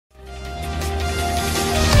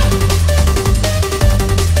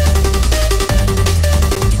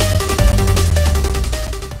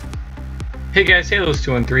Hey guys,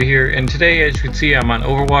 Halos213 here, and today, as you can see, I'm on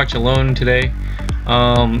Overwatch alone today.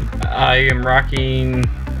 I am rocking,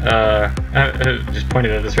 I just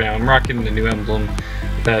pointed at this right now, I'm rocking the new emblem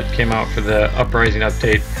that came out for the Uprising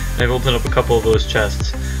update. I've opened up a couple of those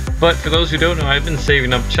chests. But for those who don't know, I've been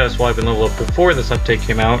saving up chests while I've been leveled up before this update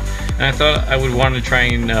came out, and I thought I would want to try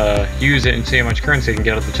and use it and see how much currency I can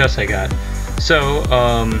get out of the chests I got. So,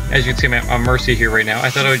 as you can see, I'm on Mercy here right now.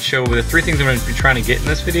 I thought I would show the 3 things I'm going to be trying to get in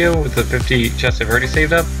this video with the 50 chests I've already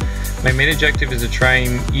saved up. My main objective is to try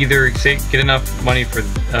and either get enough money for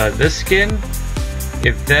this skin.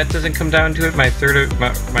 If that doesn't come down to it, my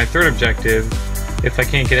third objective, if I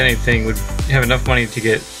can't get anything, would have enough money to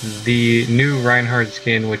get the new Reinhardt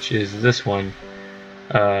skin, which is this one.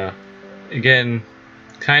 Again,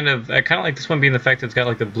 I kind of like this one being the fact that it's got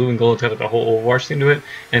like the blue and gold, it's got like a whole Overwatch theme to it,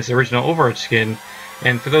 and it's the original Overwatch skin.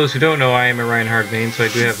 And for those who don't know, I am a Reinhardt main, so I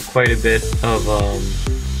do have quite a bit of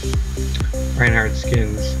Reinhardt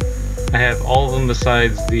skins. I have all of them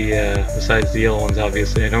besides the yellow ones.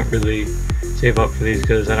 Obviously, I don't really save up for these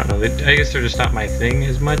because I don't know. I guess they're just not my thing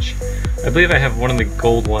as much. I believe I have one of the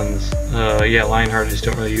gold ones. Yeah, Lionheart, I just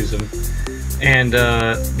don't really use them. And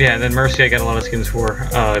yeah, then Mercy I got a lot of skins for.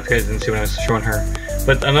 If you guys didn't see when I was showing her.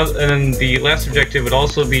 But and then the last objective would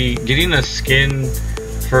also be getting a skin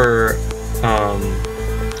for I'm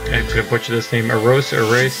gonna butcher this name,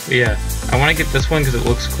 Erase. Yeah, I want to get this one because it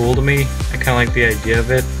looks cool to me. I kind of like the idea of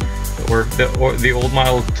it. Or the old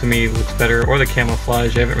model to me looks better, or the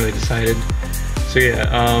camouflage. I haven't really decided. So yeah,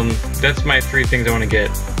 that's my 3 things I want to get.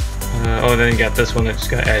 Oh, then you got this one that just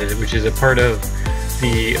got added, which is a part of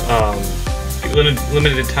the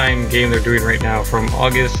limited time game they're doing right now from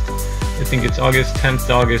August. I think it's August 10th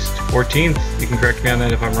to August 14th. You can correct me on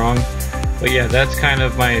that if I'm wrong. But yeah, that's kind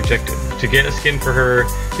of my objective. To get a skin for her,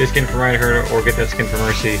 get a skin for Reinhardt, or get that skin for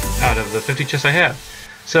Mercy out of the 50 chests I have.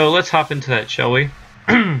 So let's hop into that, shall we?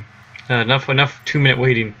 Enough 2-minute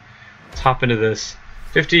waiting. Let's hop into this.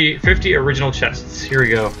 50 original chests. Here we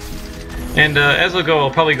go. And as I go,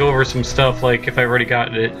 I'll probably go over some stuff like if I already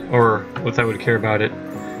got it, or if I would care about it.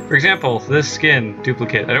 For example, this skin,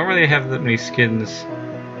 duplicate. I don't really have that many skins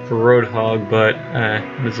for Roadhog, but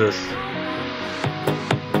what is this?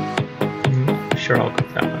 Sure, I'll click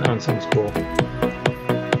that one. That one sounds cool.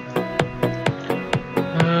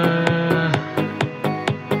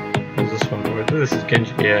 What's this one for? This is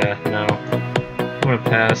Genji. Yeah, no. I'm gonna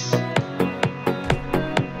pass.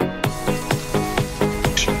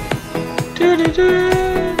 A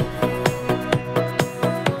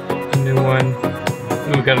new one.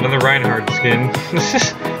 Ooh, we got another Reinhardt skin.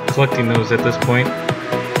 Collecting those at this point.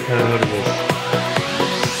 What is this?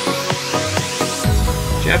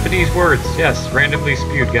 Japanese words, yes, randomly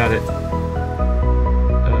spewed, got it.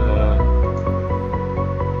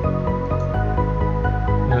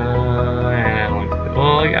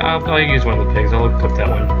 I'll use one of the pigs. I'll clip that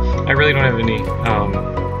one. I really don't have any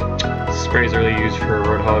sprays I really use for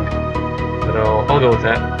Roadhog, but I'll go with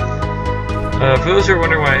that. For those who are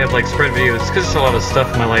wondering why I have like spread videos, it's because a lot of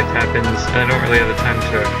stuff in my life happens, and I don't really have the time to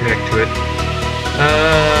react to it.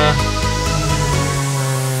 Nah,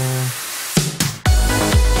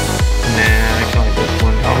 I kind of like this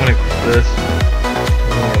one. I'm gonna equip this. I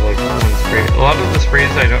have like one spray. A lot of the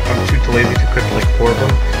sprays I'm too lazy to equip like 4 of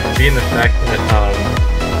them, being the fact that a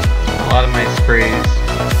lot of my sprays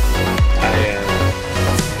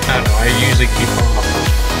I don't know, I usually keep off.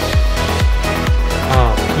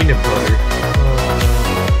 Peanut butter.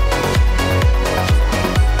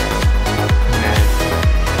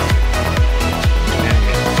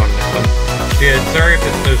 Yeah, sorry if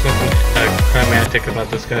there's nothing climatic about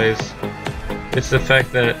this, guys. It's the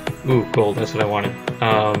fact that... Ooh, gold, that's what I wanted.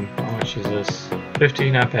 How much is this?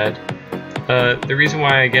 50, not bad. The reason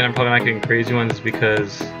why, again, I'm probably not getting crazy ones is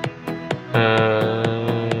because... no,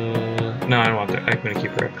 I don't want that. I'm gonna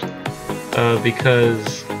keep her up.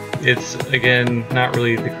 Because it's, again, not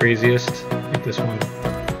really the craziest. Like this one.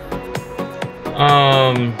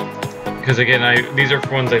 Because again, these are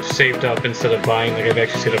for ones I've saved up instead of buying, like I've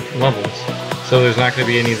actually saved up for levels. So there's not going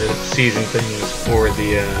to be any of the season things for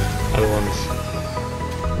the other ones.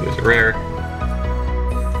 There's a rare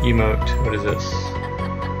emote. What is this?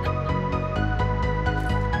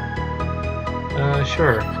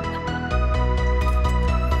 Sure.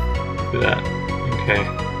 Do that. Okay.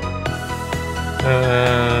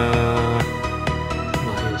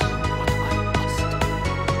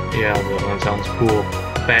 Yeah, that sounds cool.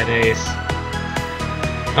 Bad ace.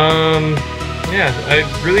 Yeah, I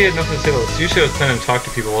really had nothing to say about this. Usually I was planning to talk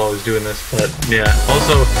to people while I was doing this, but yeah.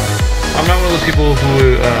 Also, I'm not one of those people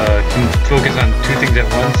who can focus on 2 things at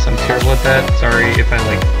once. I'm terrible at that. Sorry if I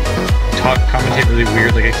like commentate really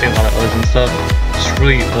weird, like I say a lot of uhs and stuff. Just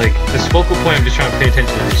really, like, this focal point, I'm just trying to pay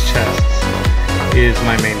attention to these chests, is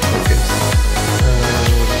my main focus.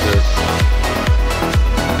 What's this?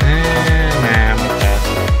 Nah, I'm gonna pass.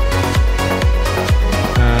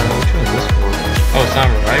 Which one is this for? Oh,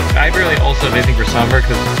 Sombra. I barely also have anything for Sombra,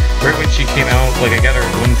 because right when she came out, like, I got her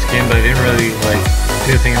one skin, but I didn't really, like,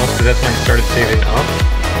 do anything else, because that's when I started saving up,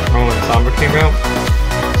 or when Sombra came out.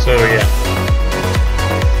 So, yeah.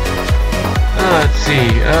 Let's see,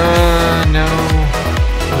 no.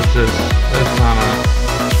 What's this? That's not a...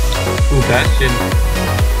 Ooh, Bastion.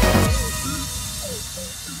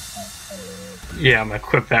 Yeah, I'm gonna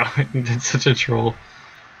equip that one. It's such a troll.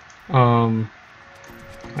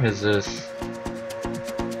 What is this?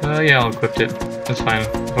 Yeah, I'll equip it. That's fine.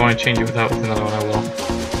 If I want to change it with another one, I will.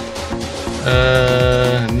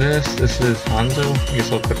 And this is Hanzo. I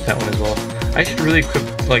guess I'll equip that one as well. I should really equip,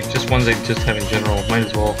 like, just ones I just have in general. Might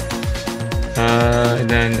as well. And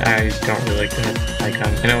then I don't really like that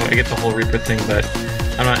icon. I know I get the whole Reaper thing, but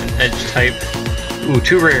I'm not an edge type. Ooh,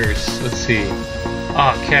 2 rares. Let's see.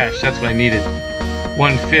 Ah, oh, cash. That's what I needed.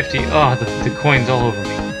 150. Oh, the coins all over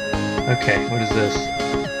me. Okay, what is this?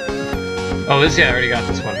 Oh, this, yeah, I already got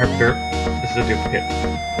this one. Herp Derp. This is a duplicate.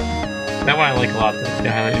 That one I like a lot.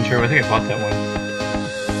 The highlight intro. I think I bought that one.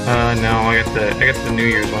 No, I got the New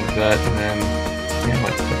Year's one for that, and then yeah, I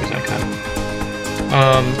like the Clippers icon.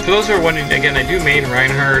 For those who are wondering, again, I do main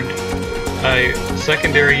Reinhardt.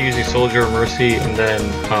 Secondary usually Soldier or Mercy, and then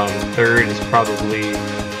third is probably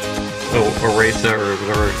Orisa or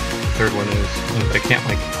whatever the third one is. I can't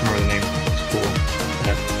like remember the name. It's cool.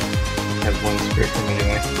 That has one spray from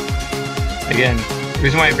anyway. Again, the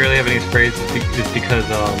reason why I barely have any sprays is because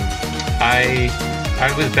I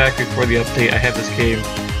was back before the update. I had this game,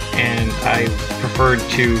 and I preferred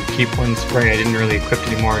to keep one spray. I didn't really equip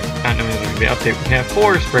anymore. Not knowing that the update we can have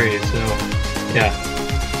 4 sprays, so yeah.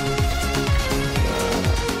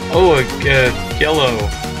 Oh, a yellow.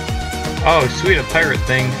 Oh, sweet, a pirate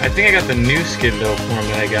thing. I think I got the new skin though for him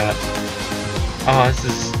that I got. Oh,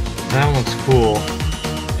 that one looks cool.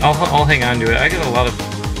 I'll hang on to it. I got a lot of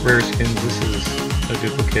rare skins. This is a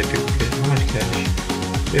duplicate. How much cash?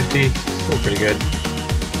 50. Still pretty good.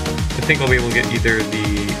 I think I'll be able to get either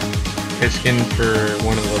the skin for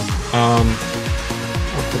one of them. I'll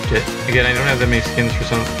equip it. Again, I don't have that many skins for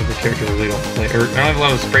some of the characters I really don't play. Or I don't have a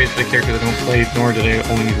lot of sprays for the characters I don't play, nor did I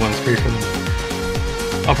only need 1 spray for them.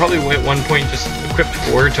 I'll probably at one point just equip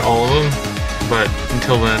 4 to all of them, but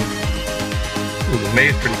until then... Ooh, the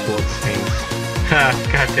maze is pretty cool, it seems. Ha,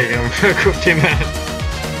 god dang, I'm equipped him at.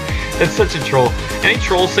 That's such a troll. Any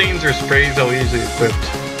troll sayings or sprays I'll usually equip.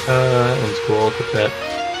 That one's cool, I'll equip that.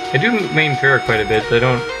 I do main Farrah quite a bit, but I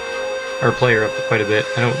don't... Or play her up quite a bit.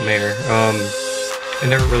 I don't main her. I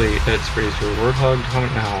never really edit sprays to her. Word Hugged? How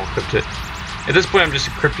many? No, I'll equip it. At this point I'm just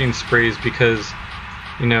equipping sprays because,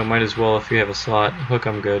 you know, might as well if you have a slot. Hook,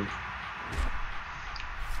 I'm good.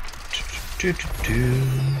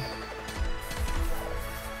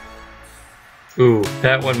 Ooh,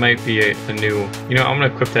 that one might be a new... You know, I'm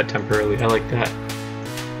gonna equip that temporarily. I like that.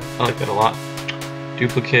 I like that a lot.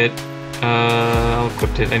 Duplicate. I'll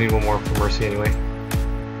equip it. I need one more for Mercy anyway.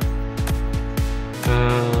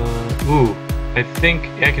 Ooh, I think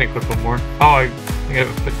I can equip one more. Oh, I think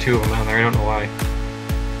I put 2 of them on there. I don't know why.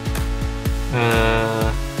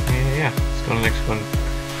 Yeah, let's go to the next one.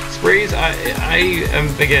 Sprays, I am,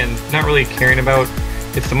 again, not really caring about.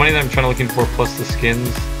 It's the money that I'm trying to looking for plus the skins.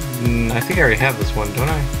 I think I already have this one, don't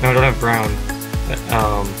I? No, I don't have brown.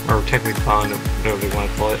 Or technically bond, whatever they want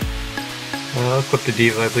to call it. I'll equip the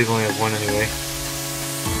Diva. I believe I only have 1 anyway.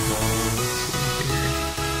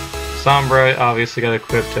 Sombra, obviously got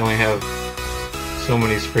equipped. I only have so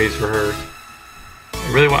many sprays for her.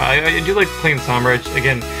 I really want. I do like playing Sombra.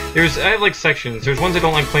 Again, I have like sections. There's ones I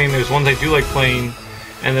don't like playing. There's ones I do like playing,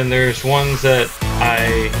 and then there's ones that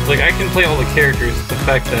I like. I can play all the characters. It's the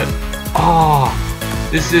fact that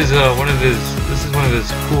this is one of his. This is one of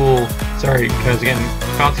his cool. Sorry, guys. Again,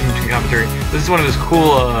 bouncing between commentary. This is one of his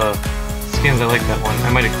cool skins. I like that one. I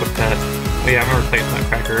might equip that. Oh yeah, I remember playing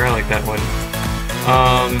Nutcracker. I like that one.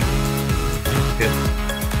 Good.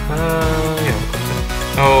 Yeah.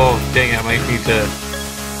 Oh, dang it, I might need to...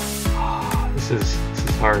 This is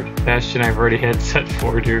hard. Bastion I've already had set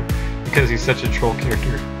for to, because he's such a troll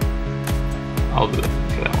character. I'll do that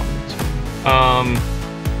for that one.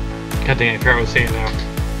 God dang it, I forgot what I was saying now.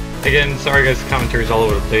 Again, sorry guys, the commentary's all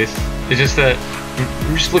over the place. It's just that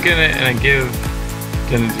I'm just looking at it and I give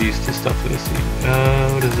identities to stuff that I see.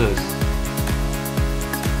 What is this?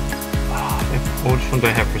 Which one do I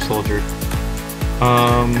have for Soldier?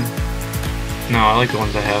 No, I like the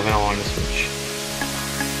ones I have. I don't want to switch.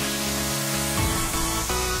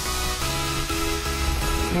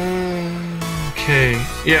 Okay.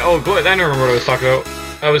 Yeah, oh, go ahead. I don't remember what I was talking about.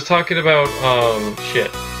 I was talking about, shit.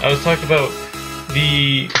 I was talking about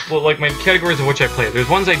well, like my categories of which I play. There's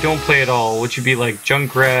ones I don't play at all, which would be like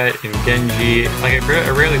Junkrat and Genji. Like, I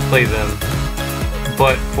rarely play them.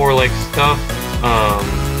 But for, like, stuff,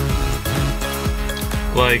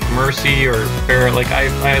 like Mercy or Barret, like,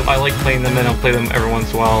 I like playing them, and I'll play them every once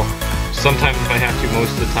in a while. Sometimes if I have to,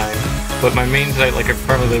 most of the time. But my mains that I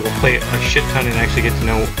probably will play a shit ton and actually get to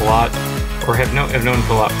know a lot, or have known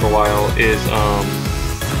for a lot for a while, is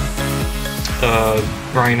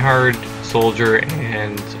Reinhardt, Soldier,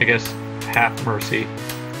 and I guess half Mercy.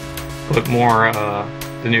 But more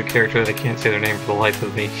the new character that I can't say their name for the life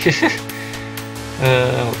of me.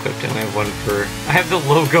 I'll equip. I only have one for. I have the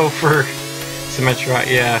logo for Symmetra.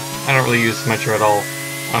 Yeah, I don't really use Symmetra at all.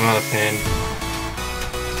 I'm not a fan.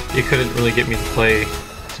 You couldn't really get me to play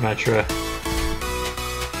Symmetra.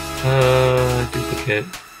 Duplicate.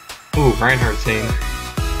 Ooh, Reinhardt scene.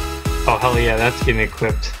 Oh, hell yeah, that's getting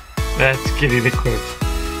equipped. That's getting equipped.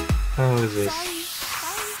 What is this?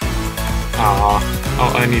 Aww.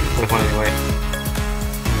 Oh, I need to play one anyway.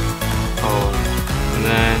 Oh, and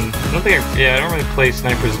then, I don't really play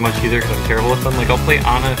snipers as much either because I'm terrible with them. Like, I'll play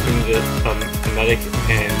Ana through the medic,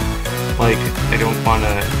 and, like, I don't want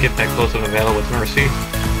to get that close of a battle with Mercy.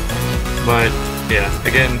 But, yeah,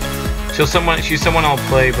 again, she's someone I'll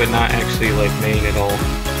play, but not actually, like, main at all.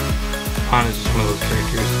 Ana's just one of those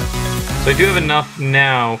characters. So I do have enough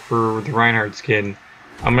now for the Reinhardt skin.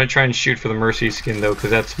 I'm going to try and shoot for the Mercy skin, though,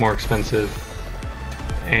 because that's more expensive.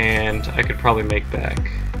 And I could probably make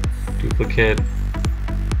back. Duplicate.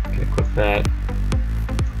 Okay, equip that.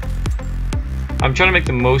 I'm trying to make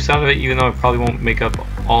the most out of it, even though I probably won't make up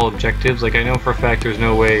all objectives. Like, I know for a fact there's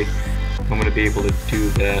no way I'm going to be able to do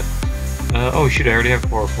that. Oh shoot, I already have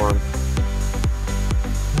 4 for him.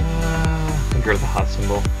 Get rid of the hot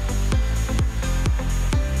symbol.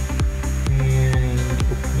 And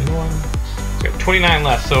open a new one. We got 29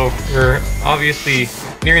 left, so we're obviously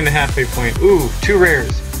nearing the halfway point. Ooh, 2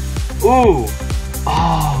 rares. Ooh!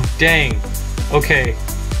 Oh, dang. Okay,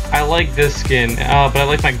 I like this skin, but I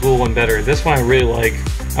like my ghoul one better. This one I really like.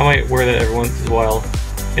 I might wear that every once in a while.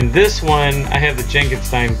 And this one, I have the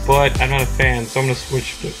Jenkinstein, but I'm not a fan, so I'm going to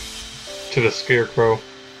switch to the Scarecrow.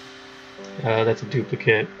 That's a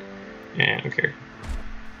duplicate. Yeah, I don't care.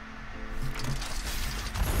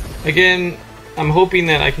 Again, I'm hoping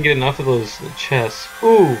that I can get enough of those chests.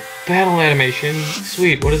 Ooh, battle animation.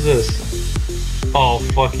 Sweet, what is this? Oh,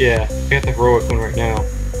 fuck yeah. I got the heroic one right now.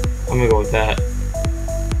 I'm gonna go with that.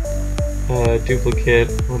 Duplicate.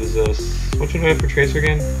 What is this? Which one do I have for Tracer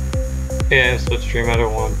again? Yeah, I have Slipstream. I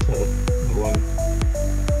don't want the one.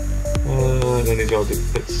 Then these are all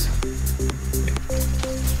duplicates.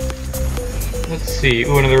 Let's see.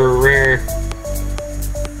 Ooh, another rare.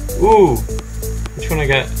 Ooh! Which one I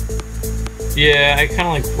got? Yeah, I kind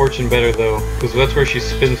of like Fortune better though, because that's where she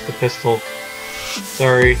spins the pistol.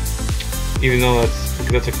 Sorry. Even though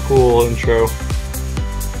that's a cool intro.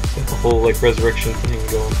 Got the whole like resurrection thing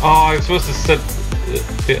going. Oh, I was supposed to set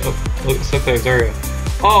the Zarya.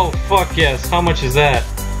 Oh fuck yes! How much is that?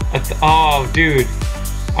 Oh dude,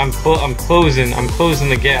 I'm closing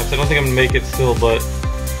the gaps. I don't think I'm gonna make it still, but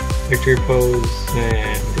victory pose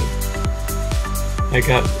and I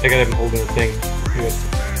got him holding the thing. Good.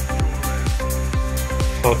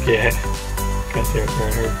 Fuck yeah! Got there,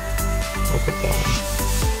 Bernard. Look at that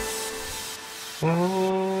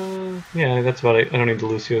one. Yeah, that's about it. I don't need the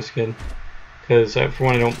Lucio skin because for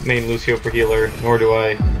one, I don't main Lucio for healer, nor do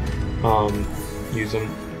I use them.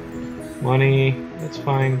 Money, that's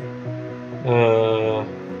fine.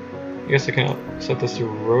 I guess I can set this to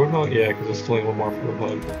road mode? Yeah, because it's still only one more for the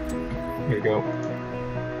bug. There you go.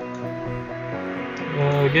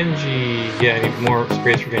 Genji. Yeah, I need more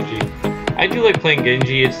space for Genji. I do like playing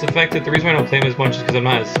Genji. It's the fact that the reason why I don't play him as much is because I'm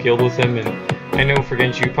not as skilled with him, and I know for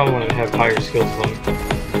Genji you probably want to have higher skills with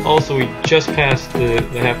him. Also, we just passed the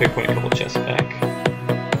halfway point, a couple chests back.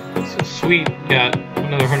 So sweet, got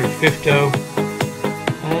another 150.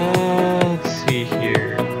 Let's see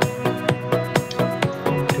here.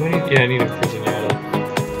 Do I need? Yeah, I need a Prisonata.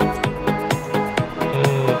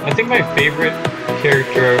 I think my favorite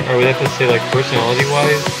character, I would have to say, like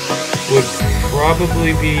personality-wise, would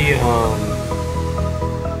probably be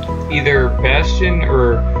either Bastion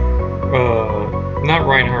or not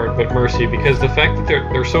Reinhardt, but Mercy, because the fact that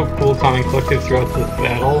they're so cool, calm, and collected throughout the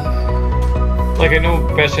battle. Like, I know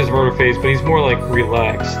Bastion has a murder phase, but he's more like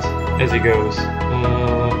relaxed as he goes. Sure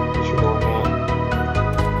or not.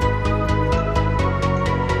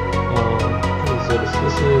 What is this?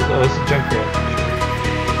 This is Junkrat.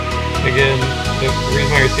 Again, the reason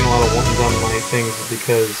why you're seeing a lot of ones on my things is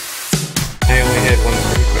because I only had one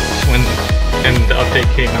spray and the update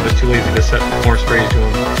came. I was too lazy to set more sprays to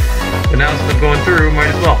them. But now since I'm going through, might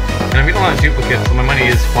as well. And I'm getting a lot of duplicates, so my money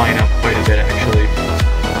is flying up quite a bit actually.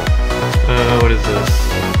 What is this?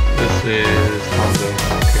 This is Honda.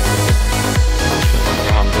 Okay.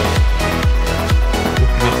 Honda.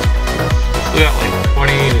 We got like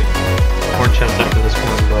 20 more chests after this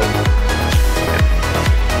one, but yeah.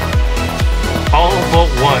 All but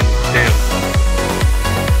one. Damn.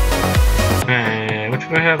 Which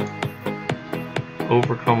one do I have?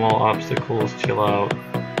 Overcome all obstacles. Chill out.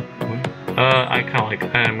 I kind of like.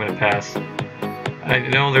 I'm gonna pass. I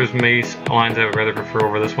know there's mace lines I would rather prefer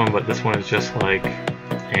over this one, but this one is just like,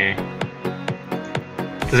 eh.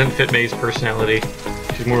 Doesn't fit May's personality.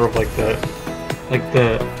 She's more of like the,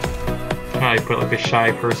 how do I put it, like a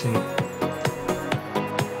shy person.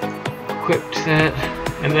 Equipped that,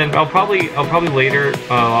 and then I'll probably later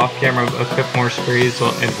off camera equip more sprays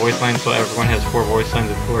and voice lines so everyone has 4 voice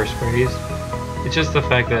lines and 4 sprays. It's just the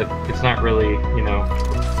fact that it's not really, you know,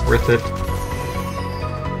 worth it.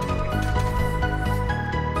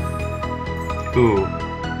 Ooh,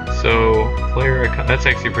 so player icon, that's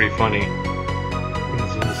actually pretty funny. What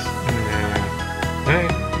is this?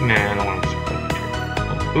 Nah, I don't want to.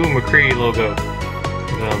 Ooh, McCree logo.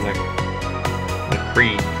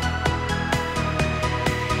 McCree.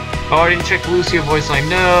 Oh, I didn't check the Lucio voice line.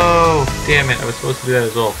 No! Damn it, I was supposed to do that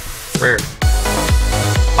as well. Rare.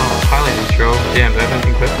 Oh, highlight intro. Damn, do I have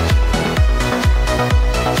anything equipped?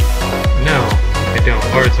 No, I don't.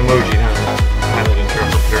 Or it's emoji, not highlight intro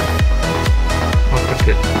for sure. I'll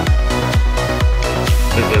equip it.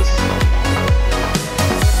 What is this?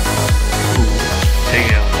 Ooh,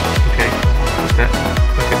 damn. Okay, what's that?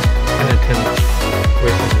 Okay, penitent.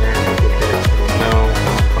 Voice in there, duplicate. No,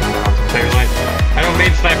 player line. I don't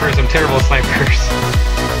main snipers, I'm terrible at snipers.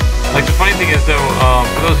 Like, the funny thing is though,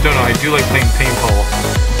 for those who don't know, I do like playing paintball.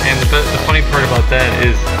 And the funny part about that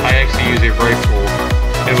is I actually use a rifle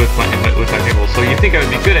with my paintball. So you think I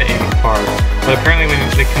would be good at aiming far, but apparently when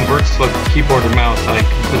it converts to a keyboard or mouse, I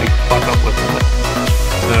completely fuck up with it.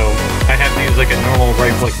 So I have to use like a normal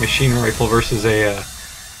rifle, like machine rifle versus a,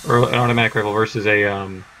 or an automatic rifle versus a,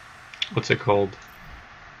 what's it called?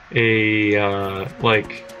 A,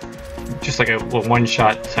 like, just like a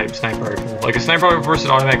one-shot type sniper rifle. Like a sniper rifle versus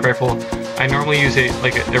an automatic rifle, I normally use a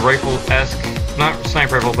rifle-esque, not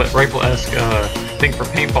sniper rifle, but rifle-esque thing for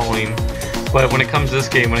paintballing. But when it comes to this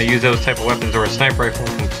game, when I use those type of weapons or a sniper rifle,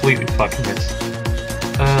 I completely fucking miss.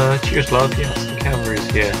 Cheers, love. Yes, the cavalry's,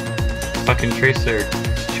 yeah. Fucking Tracer,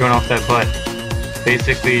 showing off that butt.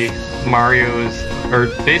 Basically, if Mario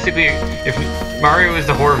is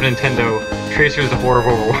the whore of Nintendo, Tracer is the whore of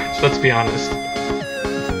Overwatch, let's be honest.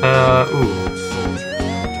 Ooh.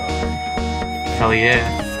 Hell yeah.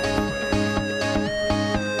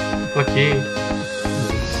 Fuck yeah.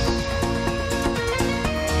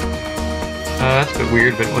 That's a bit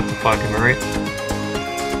weird, but what the fuck, am I right?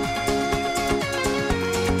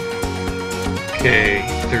 Okay,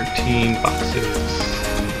 13 boxes.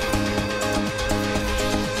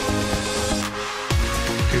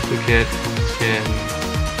 Duplicate, skin.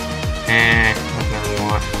 Nothing I really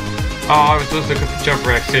want. Oh, I was supposed to look at the jump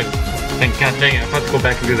racks too. Thank god dang it, I have to go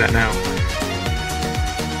back and do that now.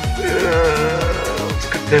 Let's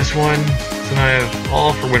cook this one. So now I have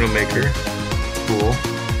all for Widowmaker. Cool.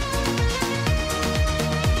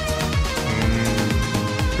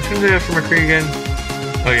 Which one do I have for McCree again?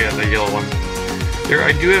 Oh yeah, the yellow one. There,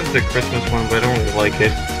 I do have the Christmas one, but I don't really like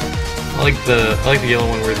it. I like the yellow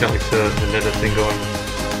one where it's got like the Netta thing going.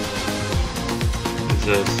 What is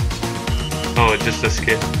this? Oh, it's just a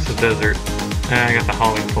skin. It's a desert. I got the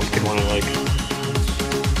Halloween pumpkin one I like.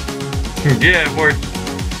 Yeah,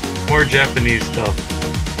 more Japanese stuff.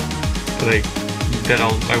 But I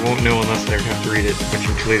won't know unless I have to read it, which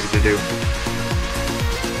I'm too lazy to do.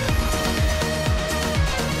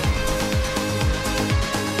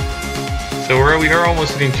 So we are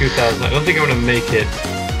almost hitting 2,000. I don't think I'm gonna make it.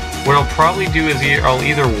 What I'll probably do is I'll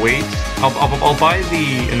either wait. I'll buy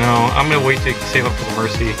the. No, I'm gonna wait to save up for the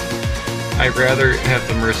Mercy. I'd rather have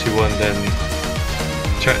the Mercy one than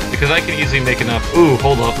try, because I can easily make enough. Ooh,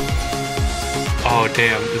 hold up. Oh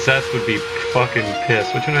damn, Zeth would be fucking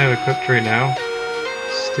pissed. Which one do I have equipped right now?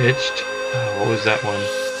 Stitched. Oh, what was that one?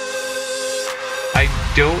 I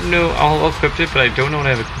don't know. I'll equip it, but I don't know when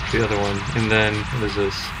I have equipped the other one. And then what is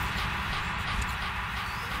this?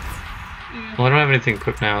 Well, I don't have anything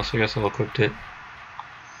equipped now, so I guess I'll equip it.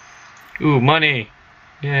 Ooh, money!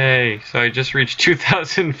 Yay! So I just reached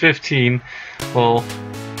 2015. Well,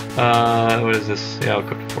 what is this? Yeah, I'll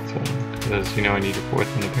equip the 4th one. Because, you know, I need a 4th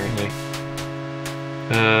one apparently.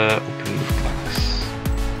 Open loot box.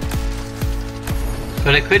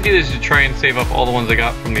 What I could do is to try and save up all the ones I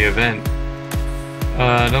got from the event.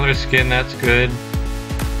 Another skin, that's good.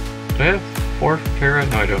 Do I have 4 for Para?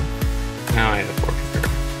 No, I don't. Now I have 4 for Para.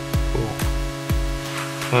 Cool.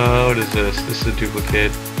 What is this? This is a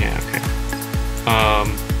duplicate. Yeah, okay.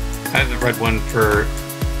 I have the red one for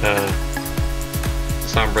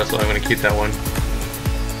Sombra, so I'm gonna keep that one.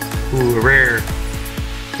 Ooh, a rare.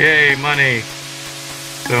 Yay, money.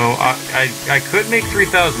 So I could make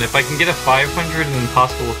 3,000 if I can get a 500 and then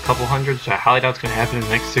possible a couple hundred, which I highly doubt it's gonna happen in the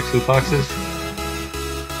next 6 loot boxes.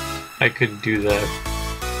 I could do that.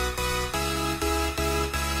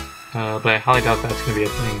 But I highly doubt that's gonna be a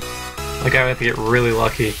thing. Like, I would have to get really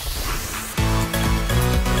lucky.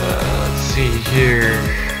 Let's see here.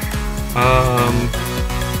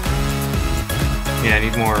 Yeah, I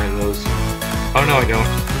need more of those. Oh no, I don't.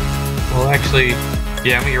 Well, actually,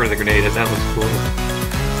 yeah, I'm gonna get rid of the grenade. That looks cool.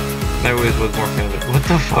 That was more kind of. What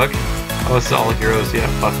the fuck? Oh, it's all heroes. Yeah,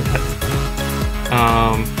 fuck that.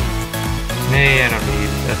 May I don't need.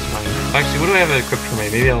 That's fine. Actually, what do I have equipped for May?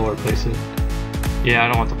 Maybe I'll replace it. Yeah, I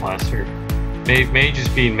don't want the blaster. May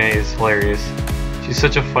just being May is hilarious. She's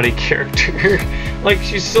such a funny character. Like,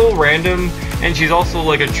 she's so random, and she's also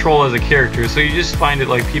like a troll as a character, so you just find it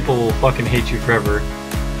like people will fucking hate you forever.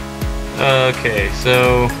 Okay,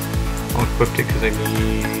 so I'll equip it because I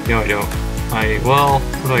need... No, I don't. Well,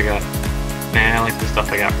 what do I got? Nah, I like the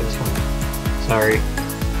stuff I got for this one. Sorry.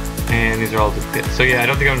 And these are all duplicates. So yeah, I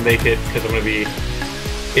don't think I'm gonna make it because I'm gonna be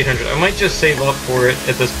 800. I might just save up for it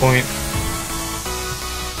at this point.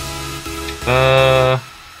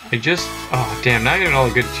 Oh damn, now I got all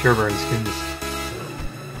the good tear burn skins.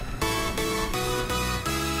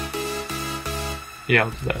 Yeah,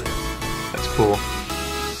 I'll do that. That's cool.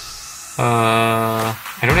 I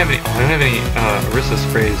don't have any Orisa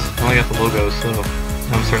sprays. I only got the logos, so now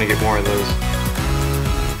I'm starting to get more of those.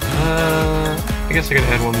 I guess I gotta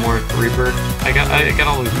add one more Rebirth. I got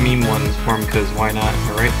all those meme ones for him, because why not,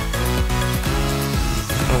 alright?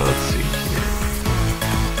 Let's see here.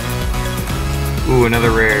 Ooh,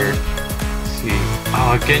 another rare. Let's see.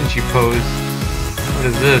 Oh, Genji pose. What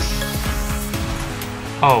is this?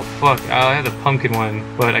 Oh, fuck. I had the pumpkin one,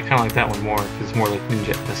 but I kinda like that one more, because it's more like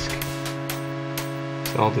ninja-esque.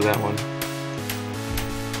 So I'll do that one.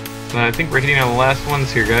 I think we're hitting on the last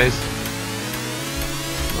ones here, guys.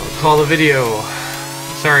 I'll call the video.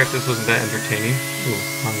 Sorry if this wasn't that entertaining. Ooh,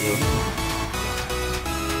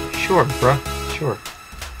 sure, bruh. Sure.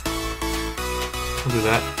 I'll do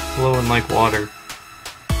that. Flowing like water.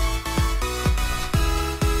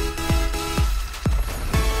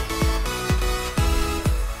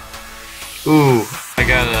 Ooh, I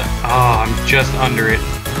gotta... Oh, I'm just under it.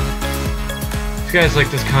 If you guys like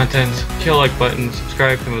this content, kill like button,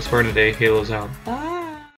 subscribe, become a Spartan today. Halo's out. Bye.